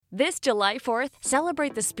This July 4th,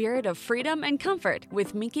 celebrate the spirit of freedom and comfort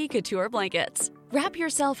with Minky Couture blankets. Wrap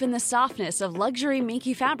yourself in the softness of luxury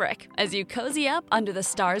Minky fabric as you cozy up under the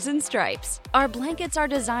stars and stripes. Our blankets are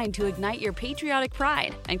designed to ignite your patriotic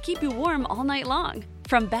pride and keep you warm all night long.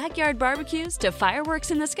 From backyard barbecues to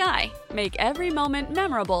fireworks in the sky, make every moment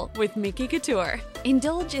memorable with Minky Couture.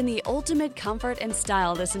 Indulge in the ultimate comfort and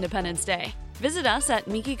style this Independence Day. Visit us at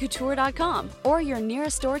MinkyCouture.com or your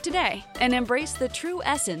nearest store today and embrace the true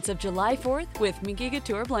essence of July 4th with Minky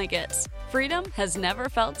Couture blankets. Freedom has never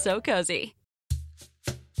felt so cozy.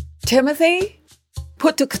 Timothy,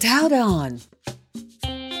 put the kettle on.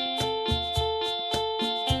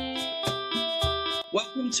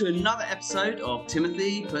 Welcome to another episode of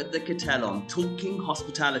Timothy Put the Kettle On, Talking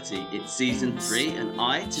Hospitality. It's season 3 and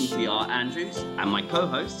I, Timothy R. Andrews, and my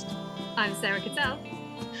co-host, I'm Sarah Cattell.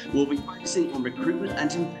 We'll be focusing on recruitment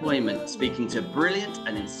and employment, speaking to brilliant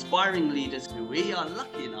and inspiring leaders who we are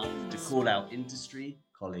lucky enough to call our industry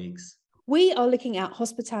colleagues. We are looking at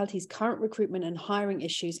hospitality's current recruitment and hiring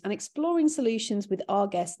issues and exploring solutions with our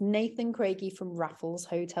guest, Nathan Craigie from Raffles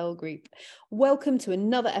Hotel Group. Welcome to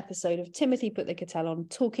another episode of Timothy Put the Kettle On,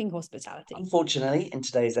 Talking Hospitality. Unfortunately, in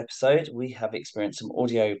today's episode, we have experienced some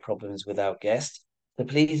audio problems with our guest. So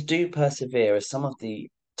please do persevere, as some of the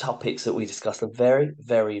topics that we discussed are very,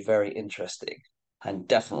 very, very interesting and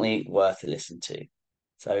definitely worth a listen to.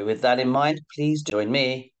 So with that in mind, please join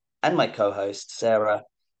me and my co-host, Sarah,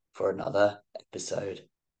 for another episode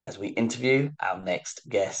as we interview our next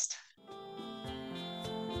guest.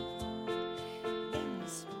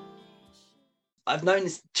 I've known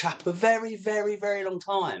this chap a very, very, very long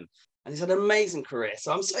time, and he's had an amazing career,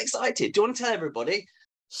 so I'm so excited. Do you want to tell everybody?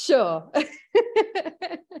 Sure.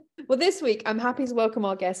 Well, this week, I'm happy to welcome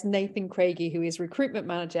our guest, Nathan Craigie, who is recruitment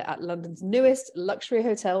manager at London's newest luxury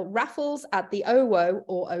hotel, Raffles at the OWO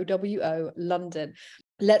or OWO London.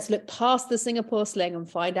 Let's look past the Singapore slang and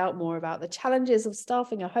find out more about the challenges of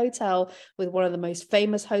staffing a hotel with one of the most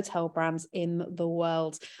famous hotel brands in the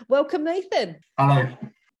world. Welcome, Nathan. Hello.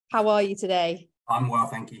 How are you today? I'm well,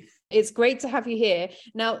 thank you. It's great to have you here.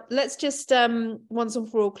 Now, let's just once and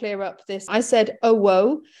for all clear up this. I said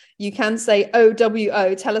OWO. You can say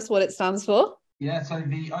OWO. Tell us what it stands for. Yeah, so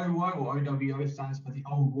the OWO or OWO stands for the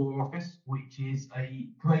Old War Office, which is a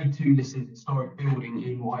Grade 2 listed historic building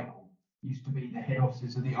in Whitehall. Used to be the head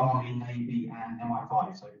offices of the Army, Navy and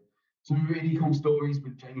MI5. So some really cool stories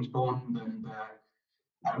with James Bond and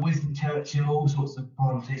Winston Churchill, all sorts of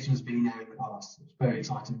politicians being there in the past. It's a very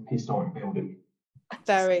exciting historic building.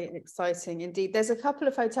 Very exciting indeed. There's a couple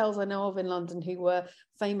of hotels I know of in London who were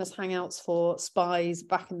famous hangouts for spies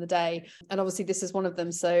back in the day. And obviously this is one of them.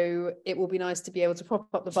 So it will be nice to be able to prop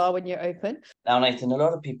up the bar when you're open. Now, Nathan, a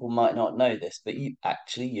lot of people might not know this, but you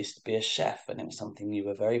actually used to be a chef, and it was something you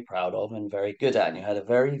were very proud of and very good at. And you had a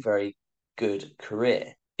very, very good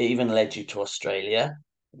career. It even led you to Australia.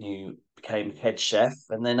 You became head chef,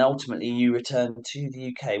 and then ultimately you returned to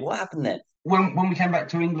the UK. What happened then? When we came back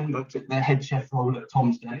to England, I took the head chef role at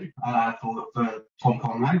Tom's Deli for Tom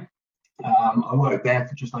Conrad. I worked there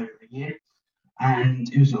for just over a year,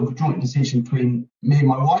 and it was sort of a joint decision between me and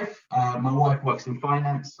my wife. My wife works in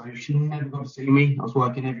finance, so she never got to see me. I was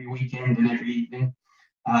working every weekend and every evening,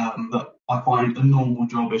 but I find a normal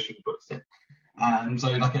job as she puts it. So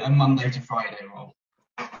like a Monday to Friday role.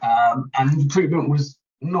 And recruitment was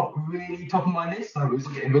not really top of my list, so it was a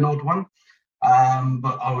bit of an odd one.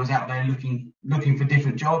 But I was out there looking for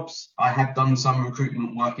different jobs. I had done some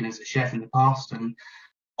recruitment working as a chef in the past, and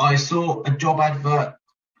I saw a job advert,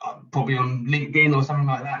 probably on LinkedIn or something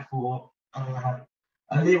like that, for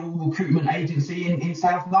a little recruitment agency in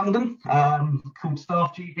South London called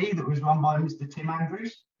Staff GB that was run by Mr. Tim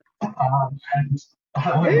Andrews.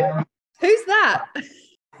 Who's that?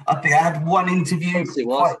 I think I had one interview. It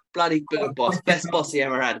was bloody good boss, best boss he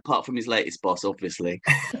ever had, apart from his latest boss, obviously.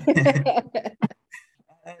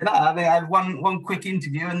 No, I think I had one quick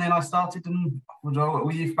interview, and then I started. And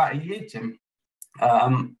we used about a year, Tim.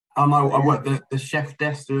 I worked the chef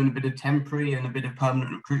desk, doing a bit of temporary and a bit of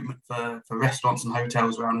permanent recruitment for restaurants and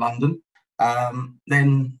hotels around London.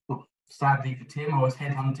 Then, sadly for Tim, I was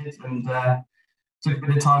headhunted and took a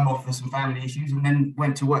bit of time off for some family issues, and then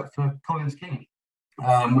went to work for Collins King.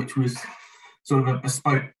 Which was sort of a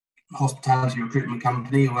bespoke hospitality recruitment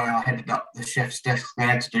company where I headed up the chef's desk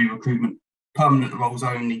there to do recruitment, permanent roles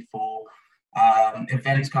only for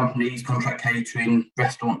events companies, contract catering,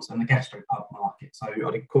 restaurants and the gastropub market. So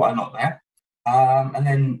I did quite a lot there. And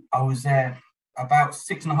then I was there about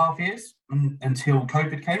 6.5 years until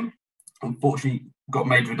COVID came. Unfortunately, got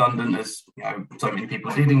made redundant, as so many people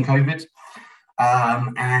did in COVID.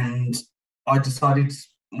 And I decided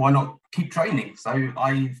why not keep training? So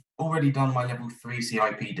I've already done my level 3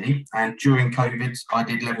 CIPD, and during COVID, I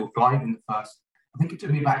did level 5 in the first, I think it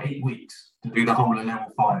took me about 8 weeks to do the whole of level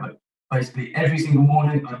 5. But basically, every single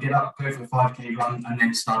morning, I'd get up, go for a 5K run, and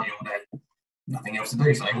then study all day. Nothing else to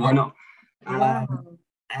do, so why not? Wow.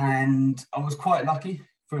 And I was quite lucky.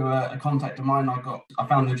 Through a contact of mine, I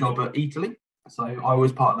found a job at Eataly. So I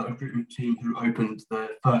was part of the recruitment team who opened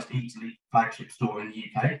the first Eataly flagship store in the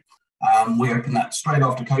UK. We opened that straight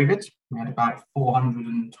after COVID. We had about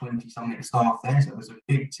 420 something staff there. So it was a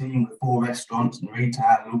big team with 4 restaurants and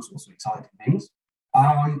retail and all sorts of exciting things.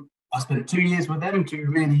 I spent 2 years with them, 2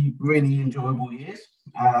 really, really enjoyable years.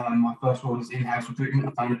 My first role was in-house recruitment.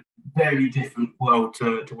 I found a very different world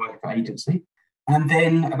to work for agency. And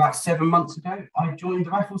then about 7 months ago, I joined the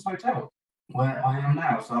Raffles Hotel, where I am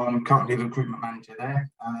now. So I'm currently the recruitment manager there.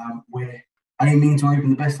 We're aiming to open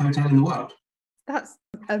the best hotel in the world. That's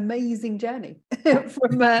an amazing journey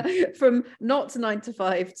from not 9 to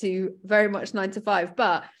 5 to very much 9 to 5.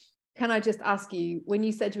 But can I just ask you, when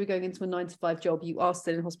you said you were going into a 9 to 5 job, you are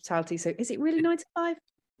still in hospitality. So is it really 9 to 5?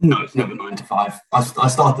 No, it's never 9 to 5. I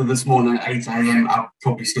started this morning at 8 a.m. I'll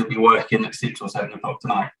probably still be working at 6 or 7 o'clock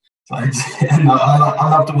tonight. So I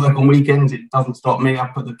love to work on weekends. It doesn't stop me. I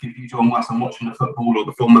put the computer on whilst I'm watching the football or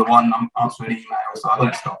the Formula One. I'm answering emails, so I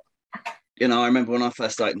don't stop. You know, I remember when I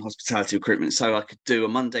first started in hospitality recruitment, so I could do a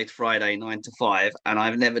Monday to Friday 9 to 5, and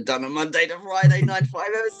I've never done a Monday to Friday 9 to 5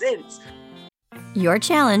 ever since. Your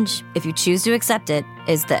challenge, if you choose to accept it,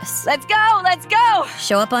 is this. Let's go! Let's go!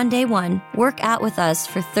 Show up on day 1, work out with us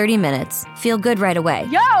for 30 minutes, feel good right away.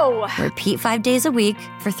 Yo! Repeat 5 days a week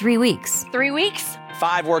for 3 weeks. 3 weeks?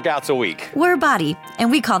 5 workouts a week. We're Body, and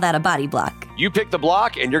we call that a body block. You pick the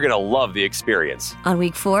block, and you're going to love the experience. On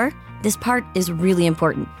week 4, this part is really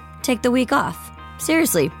important. Take the week off.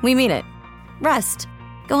 Seriously, we mean it. Rest.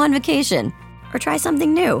 Go on vacation. Or try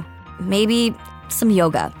something new. Maybe some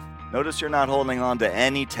yoga. Notice you're not holding on to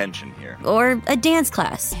any tension here. Or a dance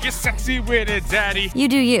class. Get sexy with it, daddy. You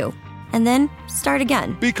do you. And then start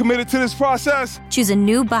again. Be committed to this process. Choose a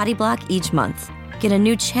new body block each month. Get a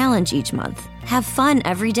new challenge each month. Have fun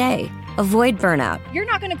every day. Avoid burnout. You're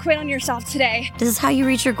not going to quit on yourself today. This is how you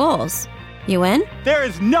reach your goals. You in? There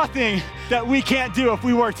is nothing that we can't do if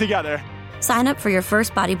we work together. Sign up for your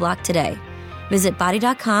first body block today. Visit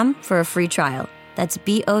body.com for a free trial. That's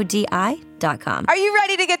BODI.com. Are you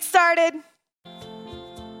ready to get started?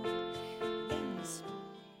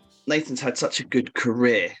 Nathan's had such a good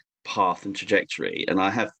career path and trajectory, and I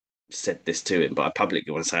have said this to him, but I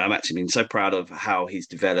publicly want to say I'm actually been so proud of how he's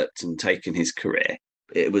developed and taken his career.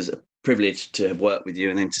 It was a privilege to have worked with you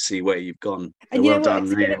and then to see where you've gone. And well done,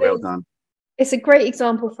 really well done. It's a great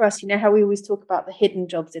example for us. You know how we always talk about the hidden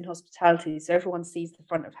jobs in hospitality. So everyone sees the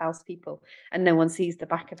front of house people and no one sees the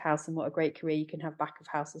back of house, and what a great career you can have back of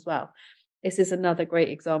house as well. This is another great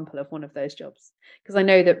example of one of those jobs, because I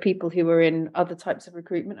know that people who are in other types of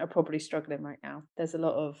recruitment are probably struggling right now. There's a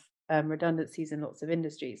lot of redundancies in lots of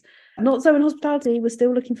industries. Not so in hospitality. We're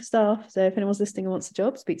still looking for staff. So if anyone's listening and wants a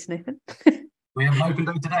job, speak to Nathan. We have an open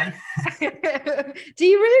day today. Do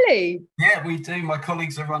you really? Yeah, we do. My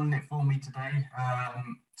colleagues are running it for me today.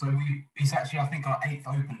 It's actually, I think, our 8th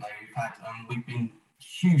open day we've had. We've been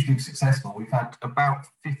hugely successful. We've had about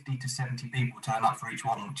 50 to 70 people turn up for each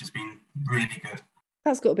one, which has been really good.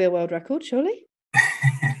 That's got to be a world record, surely.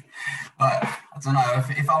 But I don't know,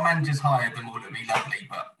 if our managers hired them all, it'd be lovely,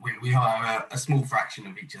 but we hire a small fraction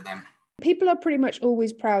of each of them. People are pretty much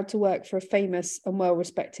always proud to work for a famous and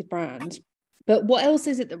well-respected brand. But what else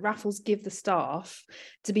is it that Raffles give the staff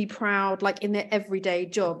to be proud, like in their everyday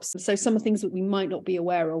jobs? So some of the things that we might not be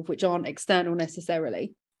aware of, which aren't external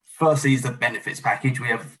necessarily. Firstly is the benefits package. We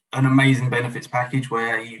have an amazing benefits package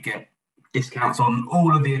where you get discounts on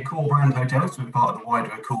all of the Accor brand hotels. We're part of the wider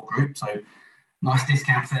Accor group, so nice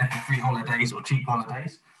discounts there for free holidays or cheap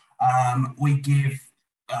holidays. We give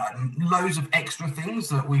loads of extra things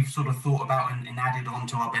that we've sort of thought about and added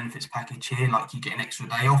onto our benefits package here, like you get an extra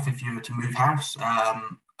day off if you were to move house,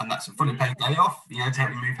 and that's a fully paid day off, to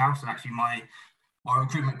help you move house. And actually my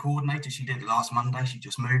recruitment coordinator, she did it last Monday, she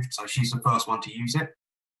just moved, so she's the first one to use it.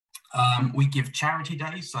 We give charity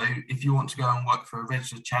days, so if you want to go and work for a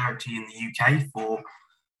registered charity in the UK for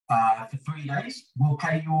 3 days, we'll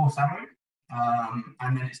pay your salary,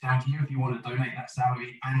 and then it's down to you if you want to donate that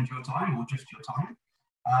salary and your time or just your time.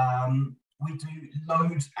 We do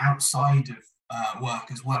loads outside of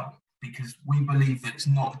work as well, because we believe that it's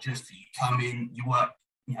not just that you come in, you work,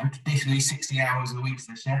 traditionally 60 hours a week as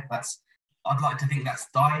a chef. I'd like to think that's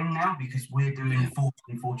dying now, because we're doing 40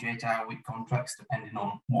 and 48-hour week contracts depending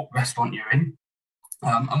on what restaurant you're in.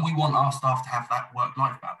 And we want our staff to have that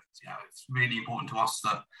work-life balance. It's really important to us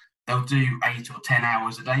that they'll do 8 or 10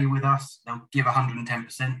 hours a day with us. They'll give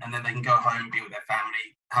 110%, and then they can go home, be with their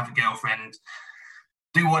family, have a girlfriend,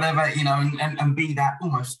 do whatever, and be that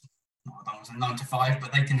almost, I don't want to say 9 to 5,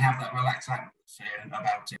 but they can have that relaxed atmosphere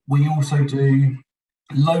about it. We also do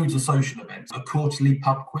loads of social events, a quarterly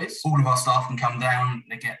pub quiz. All of our staff can come down,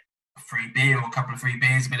 they get a free beer or a couple of free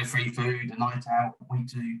beers, a bit of free food, a night out. We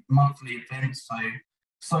do monthly events.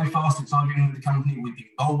 So far since I've been with the company, we've been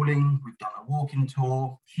bowling, we've done a walking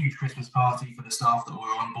tour, huge Christmas party for the staff that were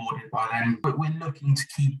onboarded by them. But we're looking to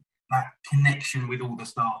keep that connection with all the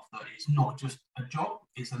staff, that it's not just a job,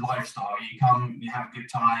 it's a lifestyle. You come, you have a good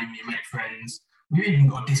time, you make friends. We've even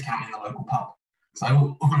got a discount in the local pub.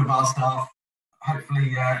 So all of our staff,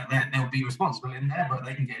 hopefully they'll be responsible in there, but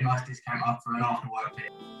they can get a nice discount up for an after work day.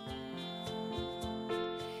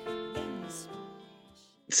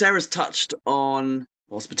 Sarah's touched on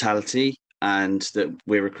hospitality and that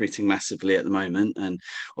we're recruiting massively at the moment. And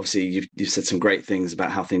obviously you've said some great things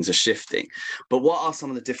about how things are shifting. But what are some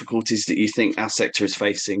of the difficulties that you think our sector is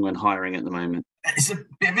facing when hiring at the moment? It's a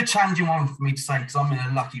bit of a challenging one for me to say, because I'm in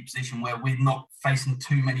a lucky position where we're not facing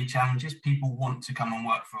too many challenges. People want to come and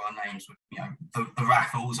work for our names with, the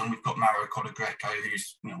Raffles, and we've got Mauro Colagreco,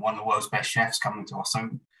 who's one of the world's best chefs, coming to us. So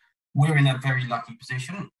we're in a very lucky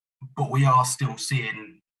position, but we are still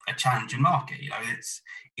seeing a challenging market.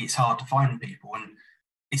 It's hard to find people, and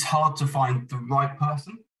it's hard to find the right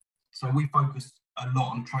person. So we focus a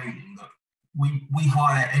lot on training, that we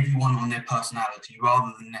hire everyone on their personality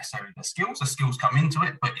rather than necessarily their skills. The skills come into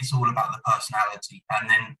it, but it's all about the personality. And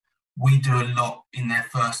then we do a lot in their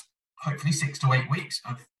first, hopefully 6 to 8 weeks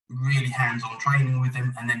of really hands-on training with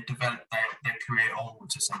them, and then develop their career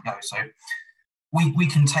onwards as they go. So we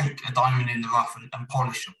can take a diamond in the rough and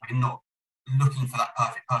polish them. We're not looking for that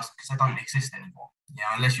perfect person, because they don't exist anymore.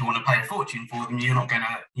 Unless you want to pay a fortune for them, you're not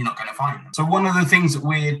gonna find them. So one of the things that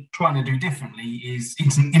we're trying to do differently is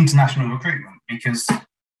international recruitment, because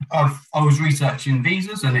I was researching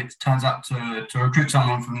visas, and it turns out to recruit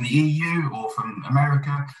someone from the EU or from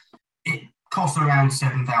America, it costs around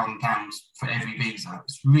 £7,000 for every visa.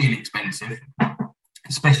 It's really expensive,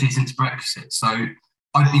 especially since Brexit. So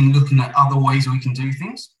I've been looking at other ways we can do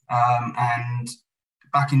things, and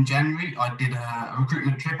back in January, I did a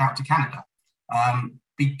recruitment trip out to Canada,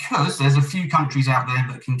 because there's a few countries out there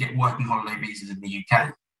that can get working holiday visas in the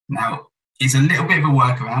UK. Now, it's a little bit of a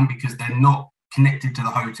workaround because they're not connected to the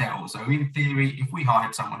hotel. So in theory, if we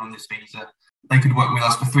hired someone on this visa, they could work with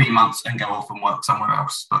us for 3 months and go off and work somewhere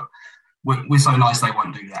else. But we're so nice they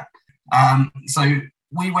won't do that. So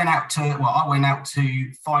I went out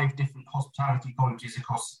to 5 different hospitality colleges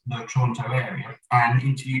across the Toronto area and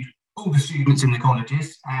interviewed all the students in the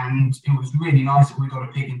colleges, and it was really nice that we got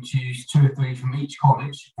to pick and choose 2 or 3 from each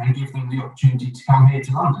college and give them the opportunity to come here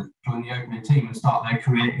to London, join the opening team and start their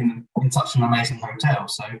career in such an amazing hotel.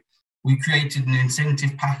 So we created an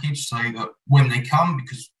incentive package so that when they come,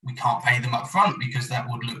 because we can't pay them up front because that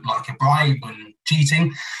would look like a bribe and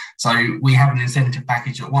cheating. So we have an incentive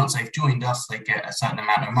package that once they've joined us, they get a certain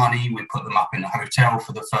amount of money. We put them up in a hotel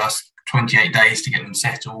for the first 28 days to get them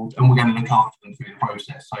settled, and we're going to look after them through the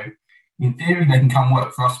process. So in theory, they can come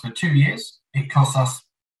work for us for 2 years. It costs us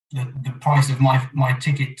the price of my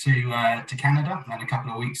ticket to Canada and a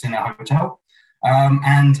couple of weeks in a hotel.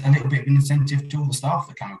 And a little bit of an incentive to all the staff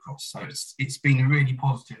that come across. So it's been a really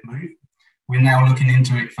positive move. We're now looking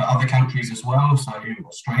into it for other countries as well. So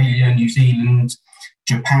Australia, New Zealand,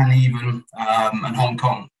 Japan even, and Hong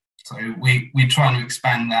Kong. So we're trying to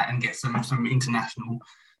expand that and get some international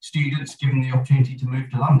students given the opportunity to move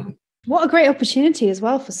to London. What a great opportunity as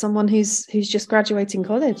well for someone who's just graduating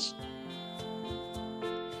college.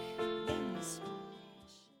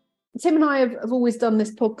 Tim and I have always done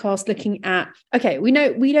this podcast looking at, okay, we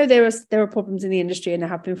know there are problems in the industry, and there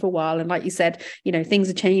have been for a while. And like you said, things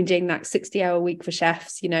are changing. That 60-hour week for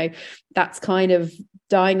chefs, that's kind of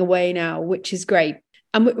dying away now, which is great.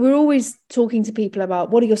 And we're always talking to people about,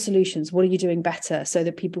 what are your solutions? What are you doing better? So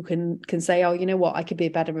that people can say, oh, you know what, I could be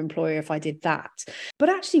a better employer if I did that. But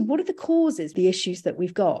actually, what are the causes, the issues that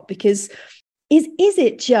we've got? Because is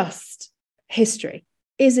it just history?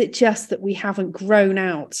 Is it just that we haven't grown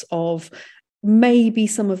out of maybe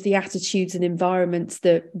some of the attitudes and environments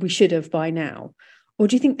that we should have by now? Or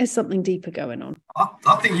do you think there's something deeper going on?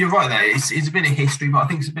 I think you're right there. It's a bit of history, but I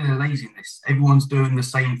think it's a bit of laziness. Everyone's doing the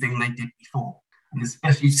same thing they did before. And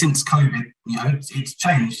especially since COVID, it's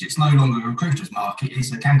changed. It's no longer a recruiter's market,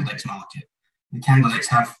 it's a candidate's market. The candidates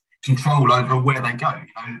have control over where they go.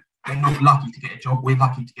 They're not lucky to get a job, we're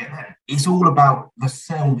lucky to get them. It's all about the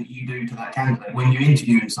sell that you do to that candidate. When you're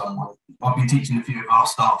interviewing someone, I've been teaching a few of our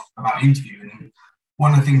staff about interviewing, and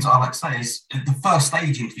one of the things I like to say is the first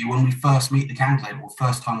stage interview, when we first meet the candidate or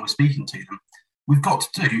first time we're speaking to them, we've got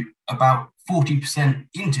to do about 40%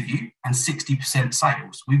 interview and 60%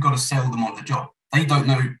 sales. We've got to sell them on the job. They don't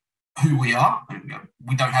know who we are.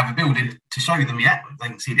 We don't have a building to show them yet. They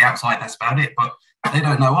can see the outside, that's about it. But they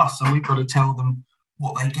don't know us. So we've got to tell them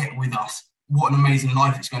what they get with us, what an amazing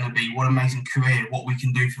life it's going to be, what an amazing career, what we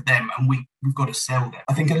can do for them. And we've got to sell them.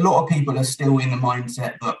 I think a lot of people are still in the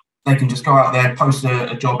mindset that they can just go out there, post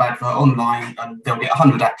a job advert online, and they'll get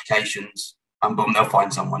 100 applications and boom, they'll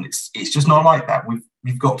find someone. It's just not like that.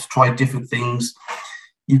 We've got to try different things.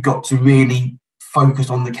 You've got to really focus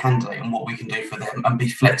on the candidate and what we can do for them and be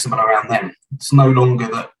flexible around them. It's no longer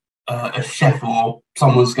that a chef or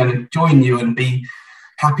someone's going to join you and be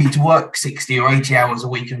happy to work 60 or 80 hours a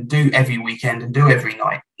week and do every weekend and do every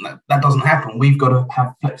night. That doesn't happen. We've got to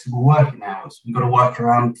have flexible working hours. We've got to work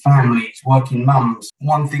around families, working mums.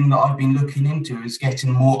 One thing that I've been looking into is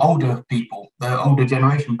getting more older people, the older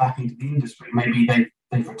generation, back into the industry. Maybe they've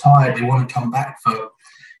retired, they want to come back for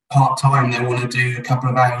part-time, they want to do a couple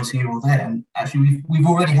of hours here or there. And actually, we've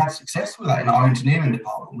already had success with that in our engineering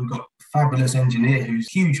department. We've got a fabulous engineer who's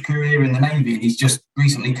huge career in the Navy, and he's just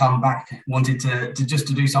recently come back, wanted to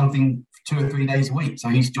do something 2 or 3 days a week. So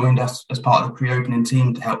he's joined us as part of the pre-opening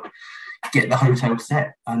team to help get the hotel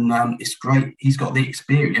set. And it's great. He's got the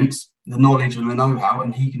experience, the knowledge and the know-how,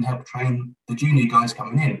 and he can help train the junior guys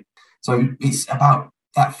coming in. So it's about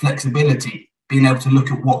that flexibility, being able to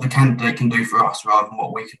look at what the candidate can do for us rather than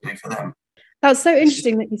what we can do for them. That's so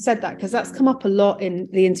interesting that you said that, because that's come up a lot in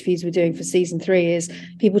the interviews we're doing for season 3, is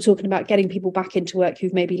people talking about getting people back into work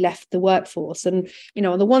who've maybe left the workforce. And, you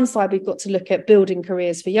know, on the one side, we've got to look at building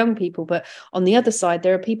careers for young people, but on the other side,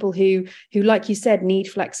 there are people who, like you said,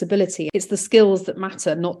 need flexibility. It's the skills that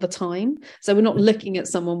matter, not the time. So we're not looking at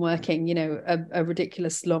someone working, you know, a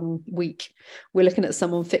ridiculous long week. We're looking at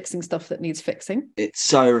someone fixing stuff that needs fixing. It's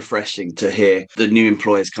so refreshing to hear the new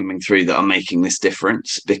employers coming through that are making this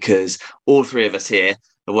difference, because all 3 of us here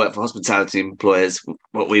that work for hospitality employers,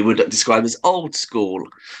 what we would describe as old school,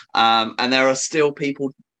 and there are still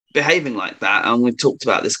people behaving like that, and we've talked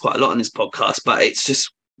about this quite a lot on this podcast, but it's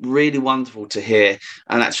just really wonderful to hear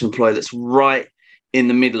an actual employer that's right in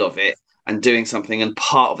the middle of it and doing something, and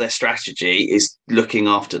part of their strategy is looking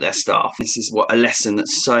after their staff. This is a lesson that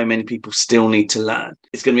so many people still need to learn.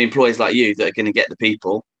 It's going to be employees like you that are going to get the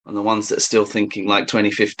people, and the ones that are still thinking like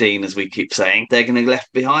 2015, as we keep saying, they're going to be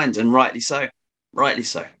left behind, and rightly so. Rightly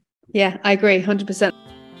so. Yeah, I agree, 100%.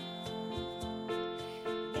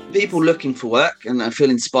 People looking for work and feel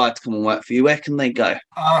inspired to come and work for you, where can they go?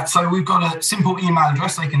 So we've got a simple email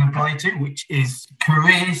address they can apply to, which is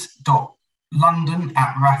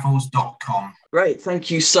careers.london@raffles.com. Great, thank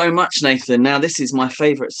you so much, Nathan. Now, this is my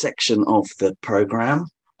favourite section of the programme.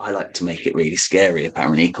 I like to make it really scary,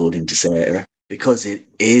 apparently, according to Sarah. Because it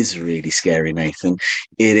is really scary, Nathan.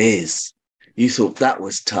 It is. You thought that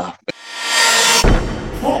was tough.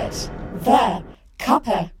 Put the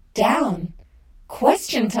cuppa down.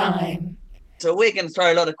 Question time. So we're going to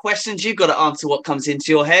throw a lot of questions. You've got to answer what comes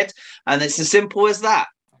into your head. And it's as simple as that.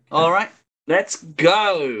 All right, let's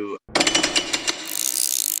go.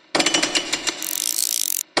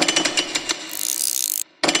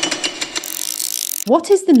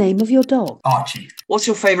 What is the name of your dog? Archie. What's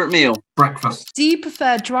your favourite meal? Breakfast. Do you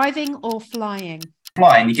prefer driving or flying?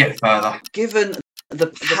 Flying, you get further. Given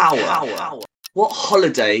the power, what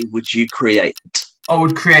holiday would you create? I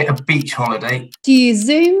would create a beach holiday. Do you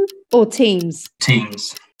Zoom or Teams?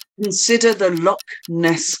 Teams. Consider the Loch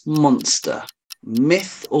Ness Monster.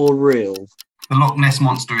 Myth or real? The Loch Ness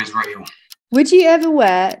Monster is real. Would you ever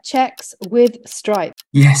wear checks with stripes?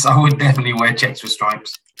 Yes, I would definitely wear checks with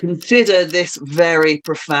stripes. Consider this very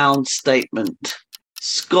profound statement.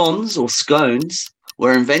 Scones or scones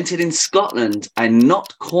were invented in Scotland and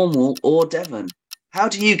not Cornwall or Devon. How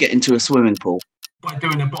do you get into a swimming pool? By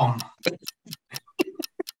doing a bomb.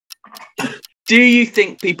 Do you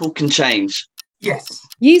think people can change? Yes.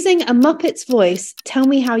 Using a Muppet's voice, tell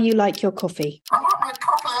me how you like your coffee. I want my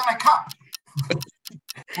coffee in a cup.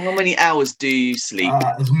 How many hours do you sleep?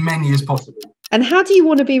 As many as possible. And how do you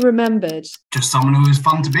want to be remembered? Just someone who is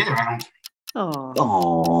fun to be around.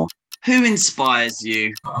 Oh, who inspires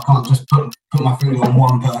you? I can't just put my finger on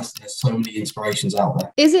one person. There's so many inspirations out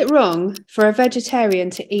there. Is it wrong for a vegetarian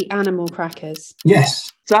to eat animal crackers?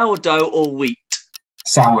 Yes. Sourdough or wheat?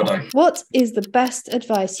 Sourdough. What is the best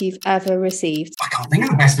advice you've ever received? I can't think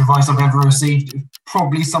of the best advice I've ever received.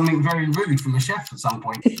 Probably something very rude from a chef at some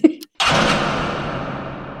point.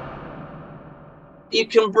 You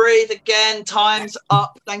can breathe again. Time's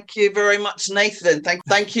up. Thank you very much, Nathan.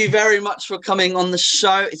 Thank you very much for coming on the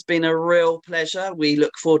show. It's been a real pleasure. We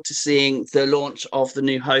look forward to seeing the launch of the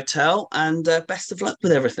new hotel, and best of luck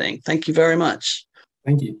with everything. Thank you very much.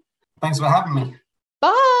 Thank you. Thanks for having me.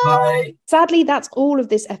 Bye. Bye. Sadly, that's all of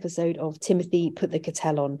this episode of Timothy Put the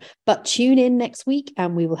Kettle On. But tune in next week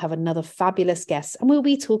and we will have another fabulous guest and we'll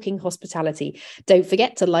be talking hospitality. Don't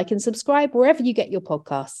forget to like and subscribe wherever you get your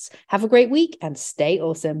podcasts. Have a great week and stay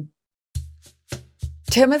awesome.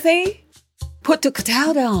 Timothy, put the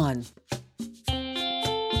kettle on.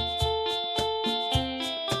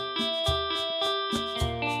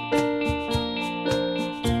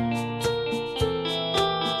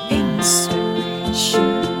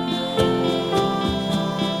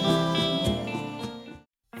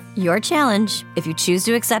 Your challenge, if you choose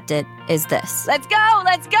to accept it, is this. Let's go.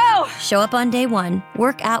 Let's go. Show up on day 1,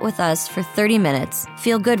 work out with us for 30 minutes,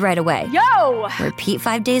 feel good right away. Yo! Repeat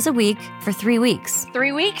 5 days a week for 3 weeks.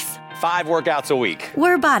 3 weeks? 5 workouts a week.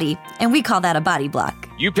 We're Body, and we call that a body block.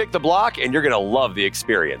 You pick the block, and you're going to love the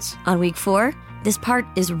experience. On week 4, this part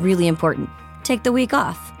is really important. Take the week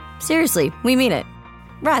off. Seriously, we mean it.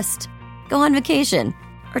 Rest. Go on vacation.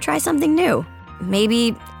 Or try something new.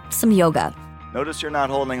 Maybe some yoga. Notice you're not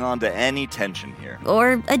holding on to any tension here.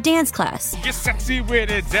 Or a dance class. Get sexy with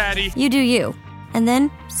it, daddy. You do you. And then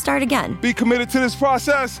start again. Be committed to this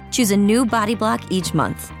process. Choose a new body block each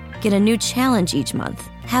month. Get a new challenge each month.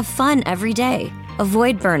 Have fun every day.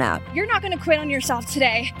 Avoid burnout. You're not going to quit on yourself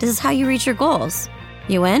today. This is how you reach your goals.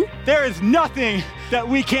 You in? There is nothing that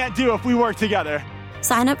we can't do if we work together.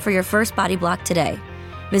 Sign up for your first body block today.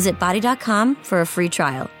 Visit body.com for a free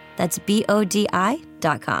trial. That's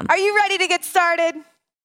BODI.com. Are you ready to get started?